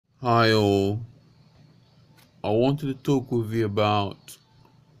Hi all, I wanted to talk with you about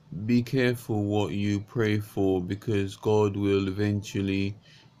be careful what you pray for because God will eventually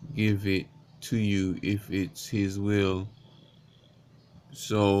give it to you if it's His will.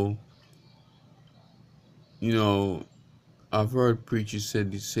 So, you know, I've heard preachers say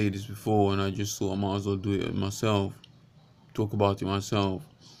this before, and I just thought I might as well do it myself, talk about it myself.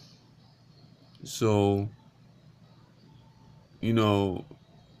 So, you know,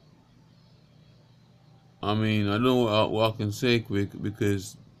 I don't know what I can say quick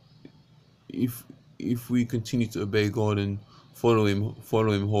because if if we continue to obey God and follow him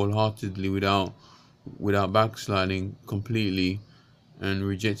wholeheartedly without backsliding completely and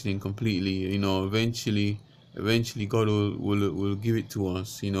rejecting him completely, eventually God will give it to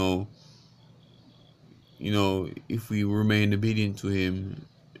us, if we remain obedient to him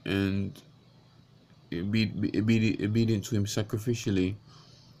and obedient to him sacrificially.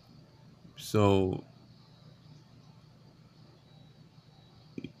 So,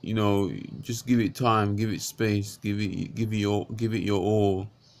 you know, just give it time, give it space, give it your all,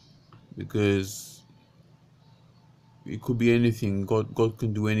 because it could be anything. God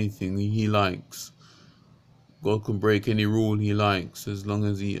can do anything He likes. God can break any rule He likes as long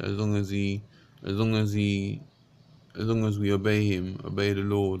as he as long as we obey Him, obey the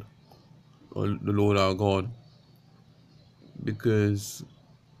Lord, or the Lord our God. Because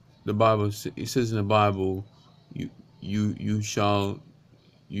it says in the Bible, you you shall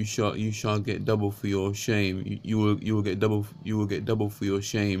you shall get double for your shame. You will get double for your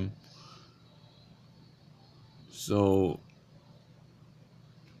shame. So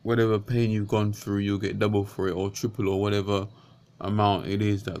whatever pain you've gone through, you'll get double for it, or triple, or whatever amount it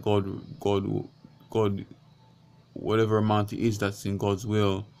is that God, whatever amount it is that's in God's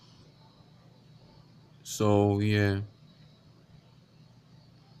will. So yeah,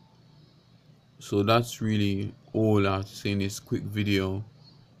 so that's really all I have to say in this quick video.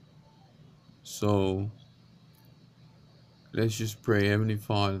 So let's just pray. Heavenly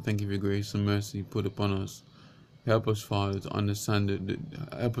Father, thank you for your grace and mercy put upon us. Help us, Father, to understand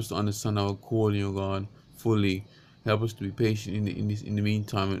help us to understand our calling, O God, fully. Help us to be patient in the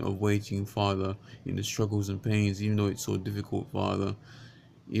meantime of waiting, Father, in the struggles and pains, even though it's so difficult, Father.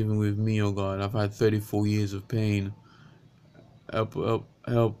 Even with me, O God, I've had 34 years of pain. Help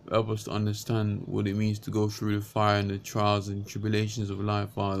us to understand what it means to go through the fire and the trials and tribulations of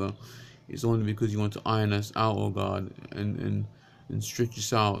life, Father. It's only because you want to iron us out, O God, and stretch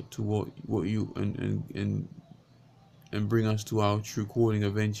us out to what you and bring us to our true calling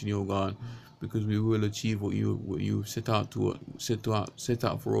eventually, oh God, because we will achieve what you set out for us,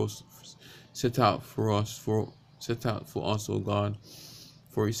 oh God.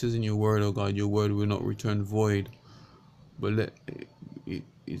 For it says in your word, oh God, your word will not return void, but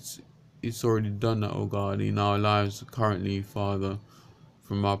it's already done that, oh God, in our lives currently, Father,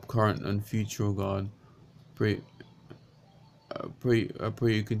 from our current and future, oh God. Pray I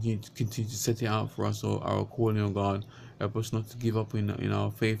pray you continue to set it out for us, our calling, oh God. Help us not to give up in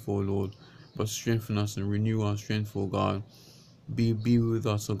our faith, oh Lord, but strengthen us and renew our strength, oh God. Be with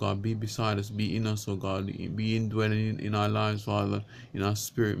us, oh God. Be beside us. Be in us, oh God. Be indwelling in our lives, Father, in our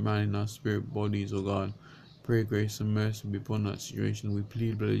spirit man, in our spirit bodies, oh God. Pray grace and mercy be upon that situation. We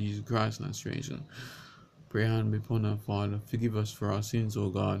plead blood of Jesus Christ in that situation. Pray hand be upon our Father. Forgive us for our sins, oh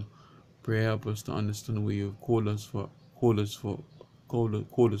God. Pray help us to understand what you have called us for,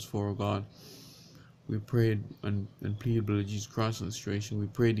 oh God. We prayed and plead blood of Jesus Christ in the situation. We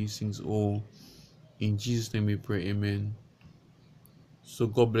pray these things all. In Jesus' name we pray, amen. So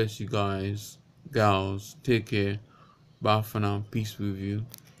God bless you guys, gals. Take care. Bye for now. Peace with you.